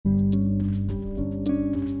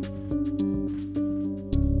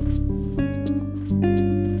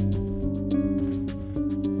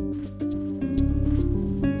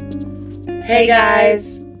Hey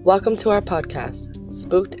guys! Welcome to our podcast,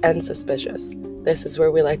 Spooked and Suspicious. This is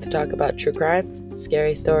where we like to talk about true crime,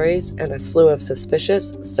 scary stories, and a slew of suspicious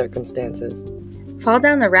circumstances. Fall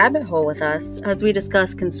down the rabbit hole with us as we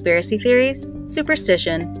discuss conspiracy theories,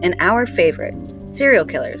 superstition, and our favorite, serial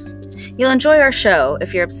killers. You'll enjoy our show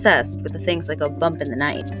if you're obsessed with the things that go bump in the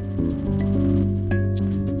night.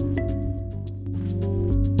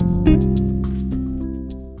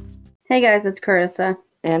 Hey guys, it's Carissa.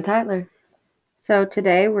 And Tyler. So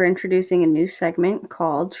today we're introducing a new segment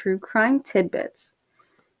called True Crime Tidbits.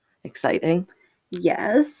 Exciting.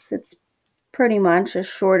 Yes, it's pretty much a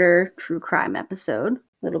shorter true crime episode. A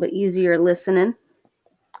little bit easier listening.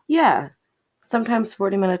 Yeah. Sometimes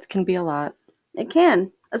 40 minutes can be a lot. It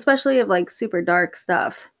can, especially of like super dark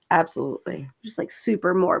stuff. Absolutely. Just like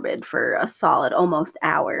super morbid for a solid almost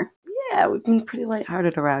hour. Yeah, we've been pretty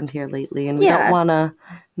lighthearted around here lately, and we don't want to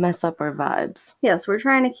mess up our vibes. Yes, we're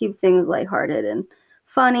trying to keep things lighthearted and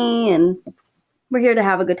funny, and we're here to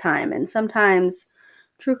have a good time. And sometimes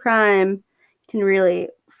true crime can really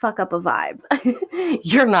fuck up a vibe.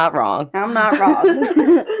 You're not wrong. I'm not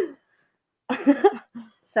wrong.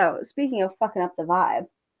 So, speaking of fucking up the vibe,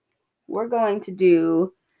 we're going to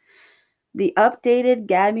do the updated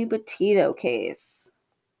Gabby Petito case.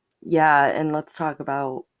 Yeah, and let's talk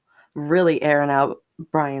about really airing out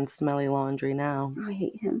Brian's smelly laundry now. I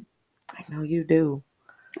hate him. I know you do.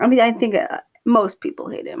 I mean, I think most people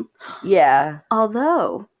hate him. Yeah.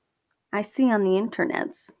 Although, I see on the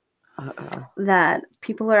internets that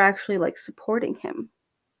people are actually like supporting him.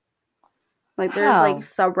 Like there's like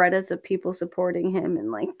subreddits of people supporting him and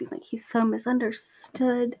like being like, he's so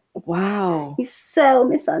misunderstood. Wow. He's so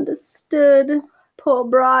misunderstood. Poor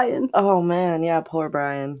Brian. Oh man, yeah, poor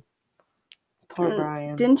Brian. Poor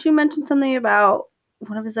Brian. Didn't you mention something about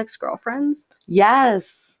one of his ex-girlfriends?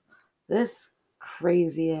 Yes. This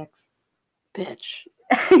crazy ex-bitch.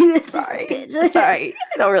 Sorry. Sorry.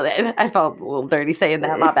 I felt a little dirty saying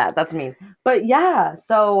that. My bad. That's mean. But yeah,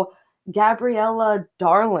 so Gabriella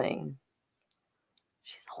Darling.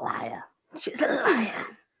 She's a liar. She's a liar.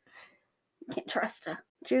 Can't trust her.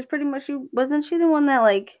 She was pretty much, wasn't she the one that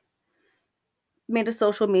like made a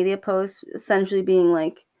social media post essentially being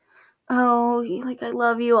like, oh, like, I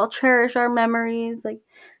love you. I'll cherish our memories. Like,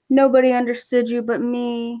 nobody understood you but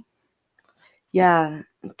me. Yeah,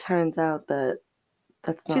 it turns out that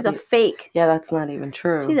that's not... She's a fake. Yeah, that's not even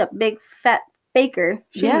true. She's a big, fat faker.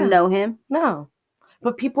 She didn't know him. No.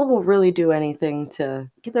 But people will really do anything to...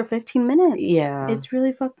 get their 15 minutes. Yeah. It's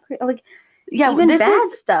really fucking crazy. Like, yeah, even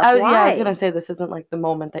bad stuff. I was going to say, this isn't like the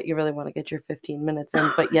moment that you really want to get your 15 minutes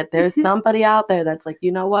in, but yet there's somebody out there that's like,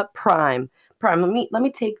 you know what? Prime, let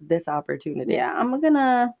me take this opportunity. Yeah, I'm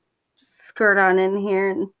gonna skirt on in here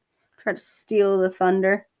and try to steal the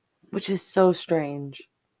thunder. Which is so strange.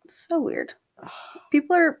 It's so weird.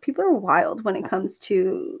 People are wild when it comes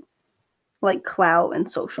to like clout and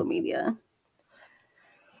social media.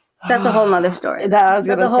 That's a whole nother story. That's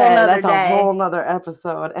a whole nother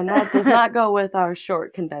episode. And that does not go with our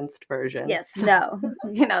short condensed version. Yes, no.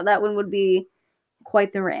 That one would be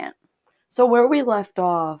quite the rant. So where we left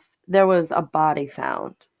off, there was a body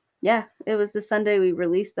found. Yeah, it was the Sunday we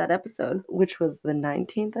released that episode. Which was the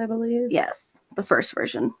 19th, I believe? Yes, the first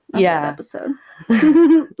version of that episode.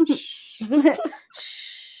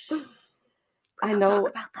 I know talk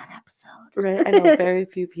about that episode. Right, I know very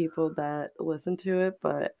few people that listen to it,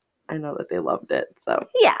 but I know that they loved it, so.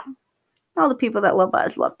 Yeah, all the people that love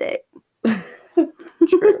us loved it.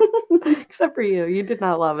 True. Except for you. You did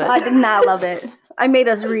not love it. I did not love it. I made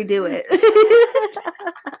us redo it.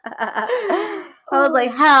 I was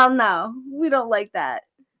like, hell no. We don't like that.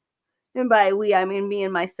 And by we, I mean me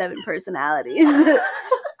and my 7 personalities.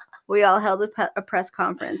 We all held a press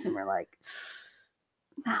conference and we're like,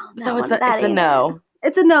 no. So it's a no.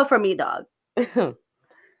 It's a no for me, dog.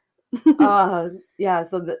 Yeah,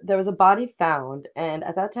 so there was a body found, and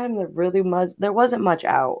at that time there wasn't much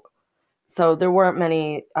out. So there weren't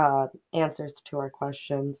many answers to our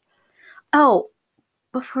questions. Oh,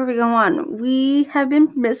 before we go on, we have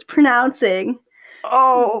been mispronouncing.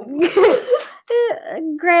 Oh.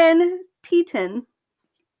 Grand Teton.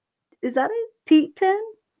 Is that a Teton?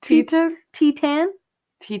 Teton? Teton?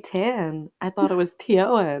 Teton. I thought it was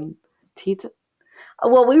T-O-N. Teton.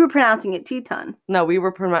 Well, we were pronouncing it Teton. No, we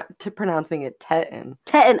were pronouncing it Teton.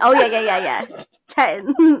 Teton. Oh, yeah.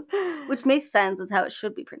 Teton. Which makes sense. It's how it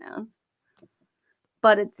should be pronounced.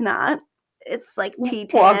 But it's not. It's like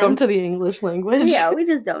Teton. Welcome to the English language. Yeah, we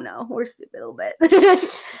just don't know. We're stupid a little bit.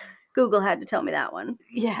 Google had to tell me that one.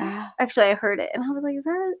 Yeah. Actually, I heard it, and I was like, is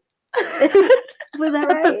that it? Was that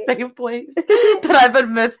right? The same place that I've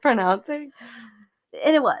been mispronouncing?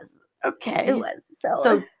 And it was. Okay. It was.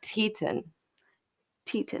 So Teton.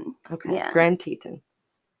 Teton. Okay. Yeah. Grand Teton.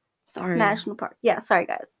 Sorry. National Park. Yeah, sorry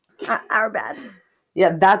guys. Our bad.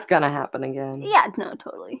 Yeah, that's gonna happen again. Yeah, no,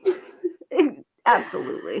 totally.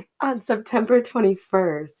 Absolutely. On September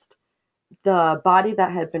 21st, the body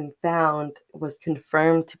that had been found was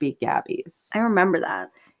confirmed to be Gabby's. I remember that.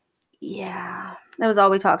 Yeah. That was all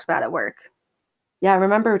we talked about at work. Yeah, I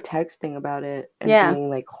remember texting about it and being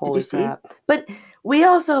like, holy crap. See? But we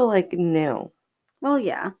also like knew. Well,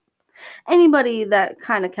 yeah. Anybody that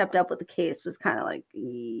kind of kept up with the case was kind of like,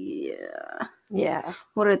 yeah. Yeah.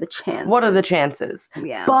 What are the chances? What are the chances?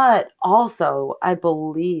 Yeah. But also, I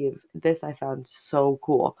believe this I found so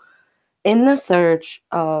cool. In the search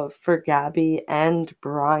for Gabby and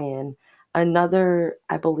Brian, another,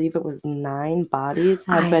 I believe it was 9 bodies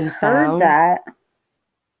had been found. I heard that.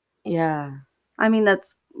 Yeah. I mean,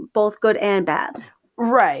 that's both good and bad.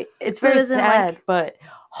 Right. It's very sad, but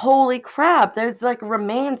holy crap, there's like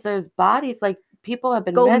remains, there's bodies, like people have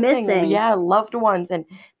been missing. Yeah, loved ones, and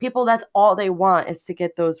people, that's all they want is to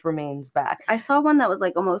get those remains back. I saw one that was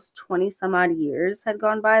like almost 20 some odd years had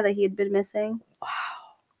gone by that he had been missing. Wow.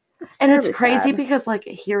 And it's crazy because like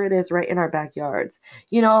here it is right in our backyards.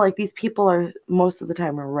 You know, like these people are most of the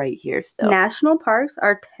time are right here still. National parks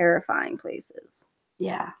are terrifying places.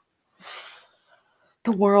 Yeah.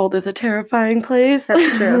 The world is a terrifying place.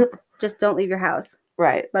 That's true. Just don't leave your house.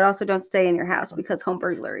 Right. But also don't stay in your house because home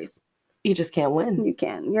burglaries. You just can't win. You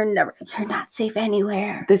can. You're not safe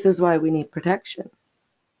anywhere. This is why we need protection.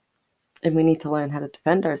 And we need to learn how to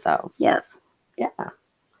defend ourselves. Yes. Yeah.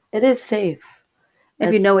 It is safe.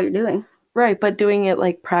 If you know what you're doing. Right, but doing it,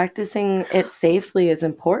 like practicing it safely is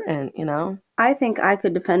important, you know? I think I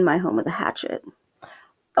could defend my home with a hatchet.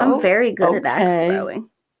 I'm very good at axe throwing.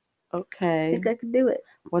 Okay. I think I could do it.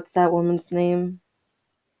 What's that woman's name?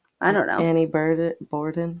 I don't know. Annie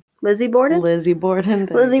Borden? Lizzie Borden? Lizzie Borden.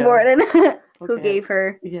 Lizzie Borden. Who gave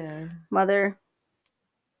her mother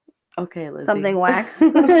Lizzie. Something wax.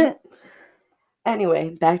 Anyway,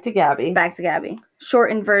 back to Gabby.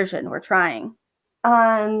 Shortened version. We're trying.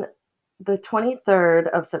 On the 23rd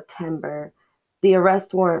of September, the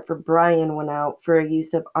arrest warrant for Brian went out for a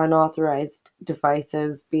use of unauthorized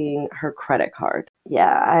devices, being her credit card.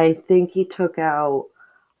 Yeah, I think he took out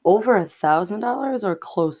over $1,000 or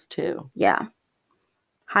close to. Yeah.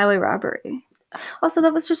 Highway robbery. Also,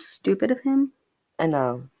 that was just stupid of him. I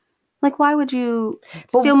know. Like, why would you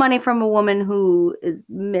steal money from a woman who is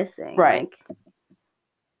missing? Right.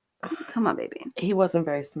 Like, come on, baby. He wasn't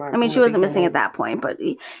very smart. I mean, she wasn't missing at that point, but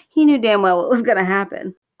he knew damn well what was going to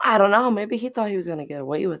happen. I don't know. Maybe he thought he was going to get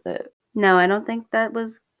away with it. No, I don't think that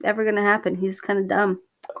was ever going to happen. He's kind of dumb.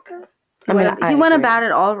 Okay. He went about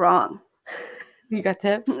it all wrong. You got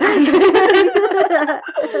tips? I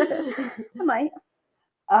might.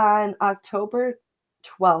 On October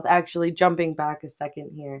 12th, actually jumping back a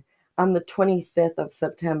second here, on the 25th of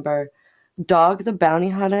September, Dog the Bounty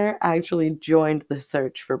Hunter actually joined the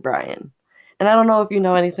search for Brian. And I don't know if you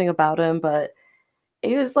know anything about him, but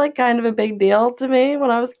he was like kind of a big deal to me when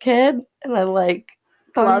I was a kid. And I like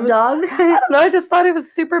love Dog. I don't know, I just thought he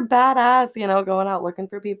was super badass, you know, going out looking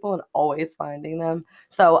for people and always finding them.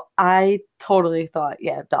 So I totally thought,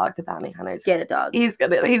 yeah, Dog the Bounty Hunter. Get a dog. He's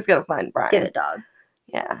gonna find Brian. Get a dog.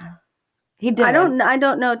 Yeah. He did. I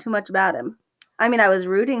don't know too much about him. I mean, I was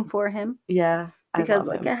rooting for him. Yeah. Because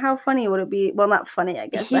like how funny would it be? Well, not funny, I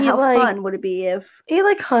guess. But how fun would it be if he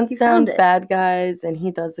like hunts down bad guys and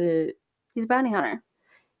he does it? He's a bounty hunter.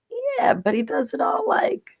 Yeah, but he does it all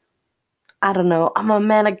like, I don't know. I'm a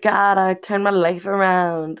man of God. I turn my life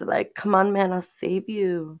around. Like, come on, man, I'll save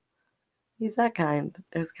you. He's that kind.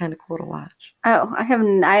 It was kind of cool to watch. Oh, I have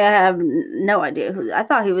no idea who. I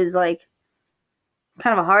thought he was like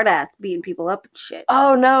kind of a hard ass, beating people up and shit.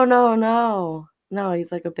 Oh no!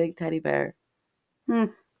 He's like a big teddy bear.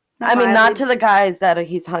 I mean, not to the guys that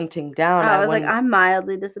he's hunting down. I was like, I'm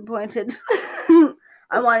mildly disappointed.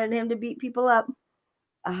 I wanted him to beat people up.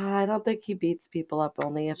 I don't think he beats people up,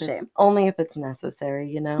 only if it's necessary,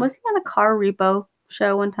 you know. Was he on a car repo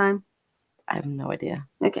show one time? I have no idea.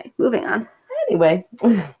 Okay, moving on. Anyway,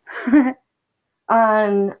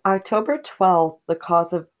 on October 12th, the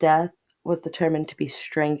cause of death was determined to be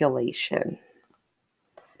strangulation.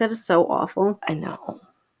 That is so awful. I know.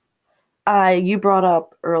 You brought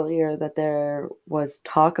up earlier that there was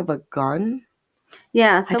talk of a gun.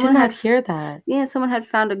 Yeah, I did not hear that. Yeah, someone had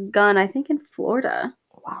found a gun, I think in Florida.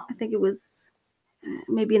 Wow. I think it was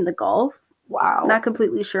maybe in the Gulf. Wow. Not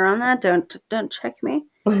completely sure on that. Don't check me.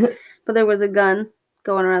 But there was a gun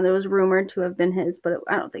going around. There was rumored to have been his, but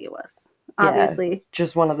I don't think it was. Obviously.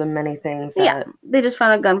 Just one of the many things. Yeah, they just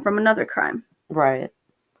found a gun from another crime. Right.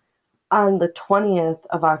 On the 20th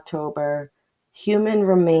of October, human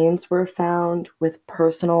remains were found with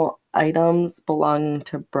personal items belonging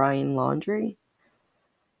to Brian Laundrie.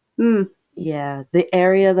 Yeah, the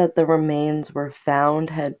area that the remains were found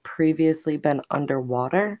had previously been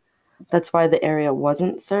underwater. That's why the area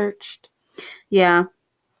wasn't searched. Yeah.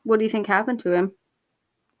 What do you think happened to him? Do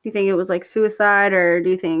you think it was like suicide, or do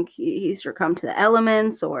you think he succumbed to the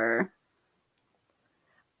elements, or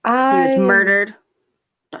he was murdered?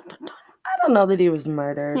 Dun, dun, dun. I don't know that he was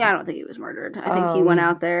murdered. Yeah, I don't think he was murdered. I think he went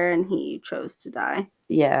out there and he chose to die.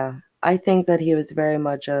 Yeah, I think that he was very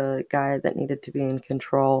much a guy that needed to be in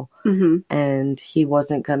control, and he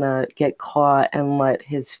wasn't gonna get caught and let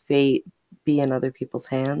his fate be in other people's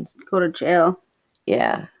hands. Go to jail.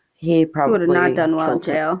 Yeah, he probably would have not done well in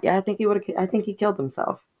jail. Yeah, I think he would have. I think he killed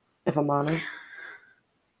himself, if I'm honest.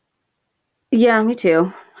 Yeah, me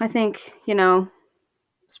too. I think,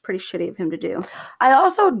 it's pretty shitty of him to do. I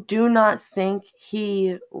also do not think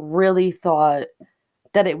he really thought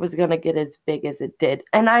that it was going to get as big as it did.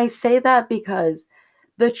 And I say that because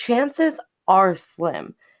the chances are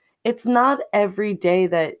slim. It's not every day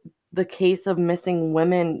that the case of missing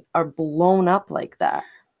women are blown up like that.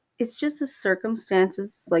 It's just the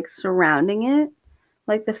circumstances like surrounding it.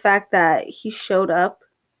 Like the fact that he showed up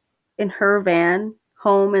in her van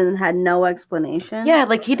home and had no explanation. Yeah,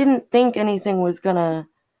 like he didn't think anything was going to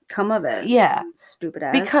come of it. Yeah. Stupid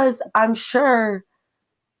ass. Because I'm sure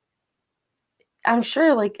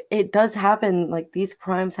like it does happen, like these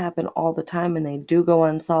crimes happen all the time and they do go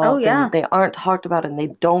unsolved. Oh, yeah. And they aren't talked about and they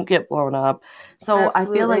don't get blown up. So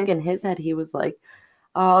absolutely. I feel like in his head he was like,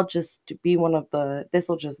 I'll just be this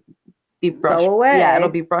will just be brushed. Go away. Yeah, it'll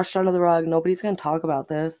be brushed under the rug. Nobody's gonna talk about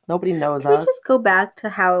this. Nobody knows Can us. we just go back to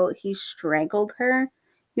how he strangled her?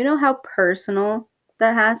 You know how personal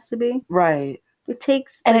that has to be? Right. It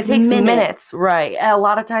takes minutes. Right. A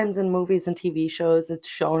lot of times in movies and TV shows, it's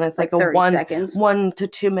shown as like a 1 to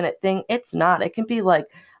 2 minute thing. It's not. It can be like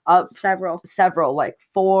several, like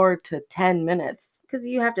 4 to 10 minutes. Because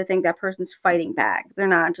you have to think that person's fighting back. They're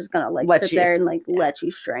not just gonna sit there and let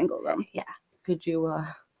you strangle them. Yeah. Could you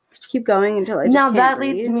keep going until I just now can't that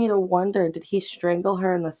breathe? Leads me to wonder: did he strangle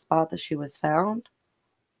her in the spot that she was found?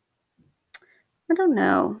 I don't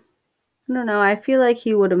know. I feel like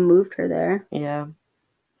he would have moved her there. Yeah.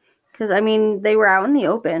 Because, they were out in the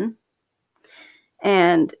open.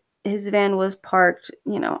 And his van was parked,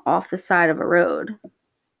 off the side of a road.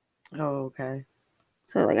 Oh, okay.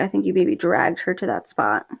 So, I think he maybe dragged her to that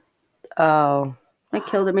spot. Oh. Maybe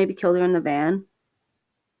killed her in the van.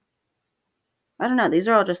 I don't know. These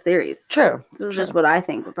are all just theories. True. This is just what I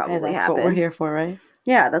think would probably happen. That's what we're here for, right?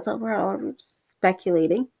 Yeah, that's what we're all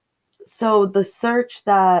speculating. So the search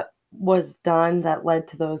that was done that led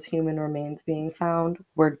to those human remains being found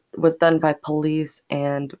was done by police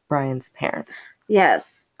and Brian's parents.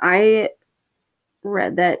 Yes, I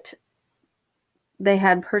read that they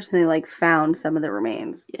had personally found some of the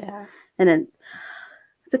remains. Yeah. And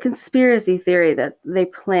it's a conspiracy theory that they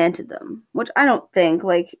planted them, which I don't think.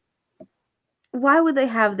 Why would they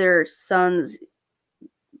have their son's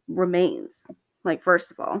remains?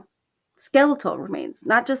 First of all, skeletal remains,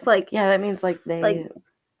 not just yeah, that means they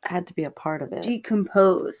had to be a part of it.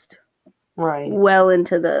 Decomposed. Right. Well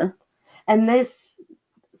into the... And this,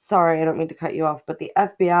 sorry, I don't mean to cut you off, but the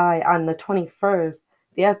FBI, on the 21st,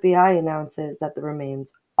 the FBI announces that the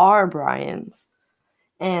remains are Brian's.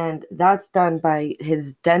 And that's done by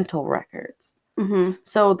his dental records. Mm-hmm.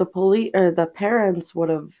 So the police, or the parents would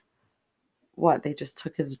have, they just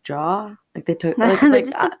took his jaw? They took... they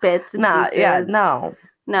just took bits and pieces. Yeah, no.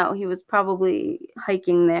 No, he was probably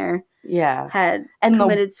hiking there. Yeah. Had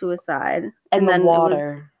committed suicide. And then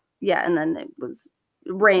water. And then it was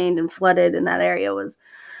rained and flooded, and that area was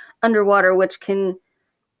underwater, which can,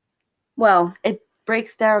 it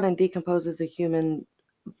breaks down and decomposes a human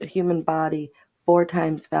body 4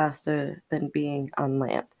 times faster than being on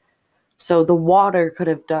land. So the water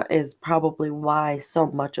is probably why so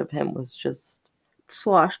much of him was just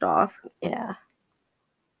sloshed off. Yeah.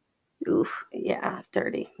 Oof. Yeah,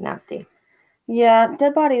 dirty, nasty. Yeah,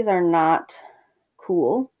 dead bodies are not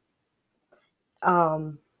cool.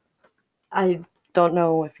 I don't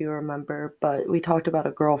know if you remember, but we talked about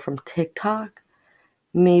a girl from TikTok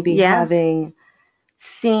maybe having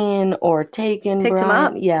seen or taken picked him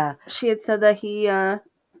up. Yeah. She had said that he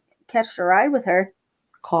catched a ride with her.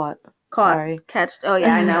 Caught. Sorry. Catched. Oh,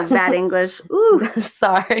 yeah, I know. Bad English. Ooh.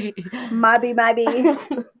 Sorry. Maybe.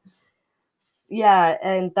 Yeah,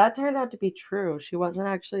 and that turned out to be true. She wasn't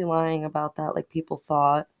actually lying about that like people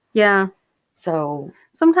thought. Yeah. So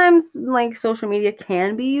sometimes social media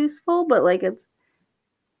can be useful, but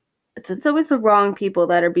it's it's always the wrong people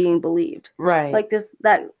that are being believed. Right. Like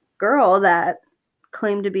that girl that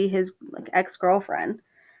claimed to be his like ex-girlfriend.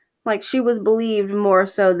 Like she was believed more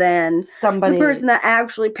so than the person that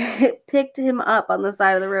actually picked him up on the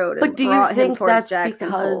side of the road and brought him towards Jackson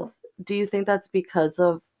Hole. Do you think that's because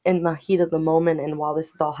of in the heat of the moment and while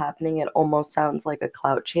this is all happening, it almost sounds like a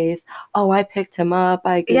clout chase? Oh, I picked him up.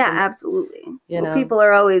 Absolutely. People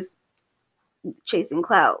are always chasing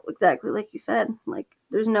clout, exactly like you said. Like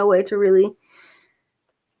there's no way to really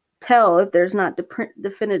tell if there's not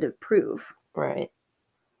definitive proof. Right.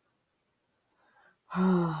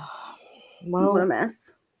 Well, what a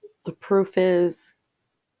mess. The proof is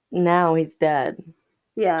now he's dead.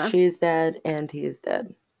 Yeah. She's dead and he is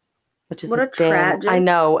dead. Which is what a tragic. I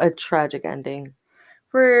know, a tragic ending.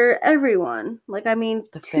 For everyone. Like, I mean,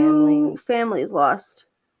 two families lost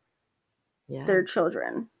their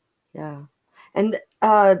children. Yeah. And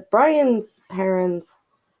Brian's parents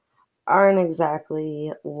aren't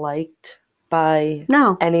exactly liked by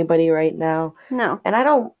anybody right now. No. And I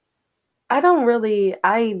don't really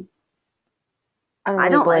like them. I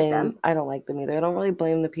don't like them either. I don't really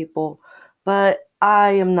blame the people, but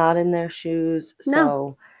I am not in their shoes,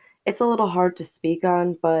 so it's a little hard to speak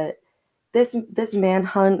on, but this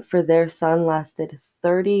manhunt for their son lasted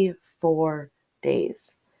 34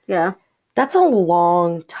 days. Yeah. That's a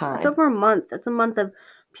long time. It's over a month. That's a month of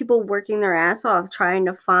people working their ass off trying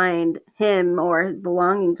to find him or his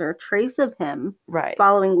belongings or a trace of him. Right.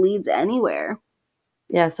 Following leads anywhere.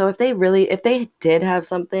 Yeah, so if they did have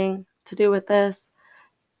something to do with this,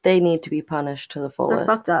 they need to be punished to the fullest. They're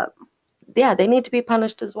fucked up. Yeah, they need to be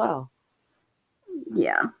punished as well.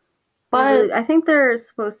 Yeah. But I think they're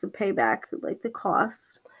supposed to pay back like the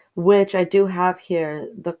cost. Which I do have here.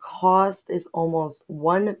 The cost is almost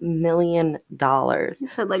 $1 million. You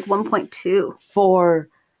said like 1.2 for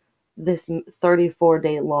this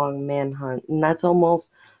 34-day long manhunt, and that's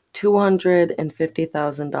almost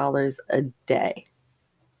 $250,000 a day.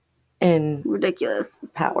 In ridiculous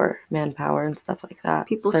manpower and stuff like that.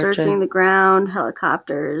 People searching the ground,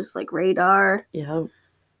 helicopters, like radar. Yeah.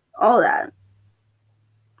 All that.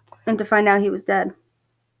 And to find out he was dead.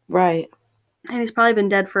 Right. And he's probably been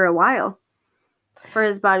dead for a while. For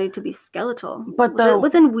his body to be skeletal. But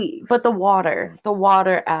within weeks. But the water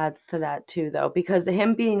adds to that too, though. Because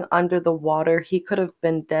him being under the water, he could have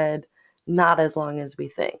been dead not as long as we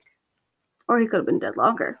think. Or he could have been dead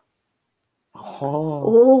longer.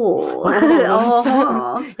 Oh.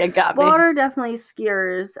 It got me. Water definitely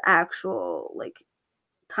scares actual, like,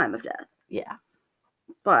 time of death. Yeah.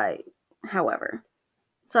 But, however.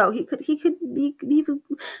 So he was,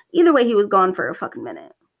 either way, he was gone for a fucking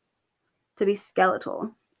minute. To be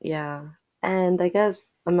skeletal. Yeah. And I guess,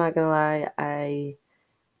 I'm not gonna lie, I'm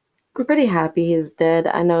pretty happy he's dead.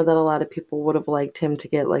 I know that a lot of people would have liked him to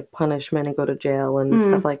get, like, punishment and go to jail and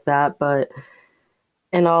stuff like that, but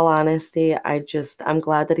in all honesty, I'm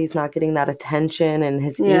glad that he's not getting that attention and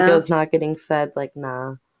his ego's not getting fed. Like,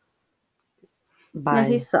 nah. Bye. Yeah,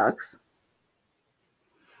 he sucks.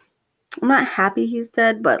 I'm not happy he's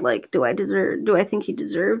dead, but, like, do I think he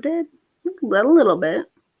deserved it? A little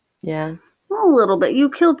bit. Yeah. A little bit. You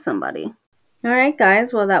killed somebody. All right,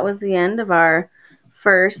 guys. Well, that was the end of our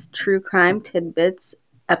first True Crime Tidbits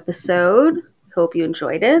episode. Hope you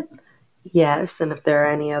enjoyed it. Yes, and if there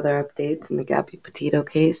are any other updates in the Gabby Petito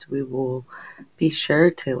case, we will be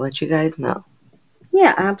sure to let you guys know.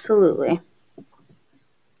 Yeah, absolutely.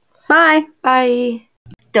 Bye. Bye.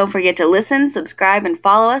 Don't forget to listen, subscribe, and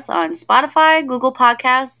follow us on Spotify, Google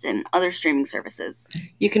Podcasts, and other streaming services.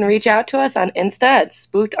 You can reach out to us on Insta at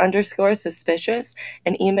spooked_suspicious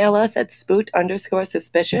and email us at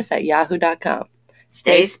spooked_suspicious@yahoo.com.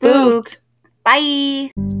 Stay spooked.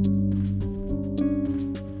 Bye.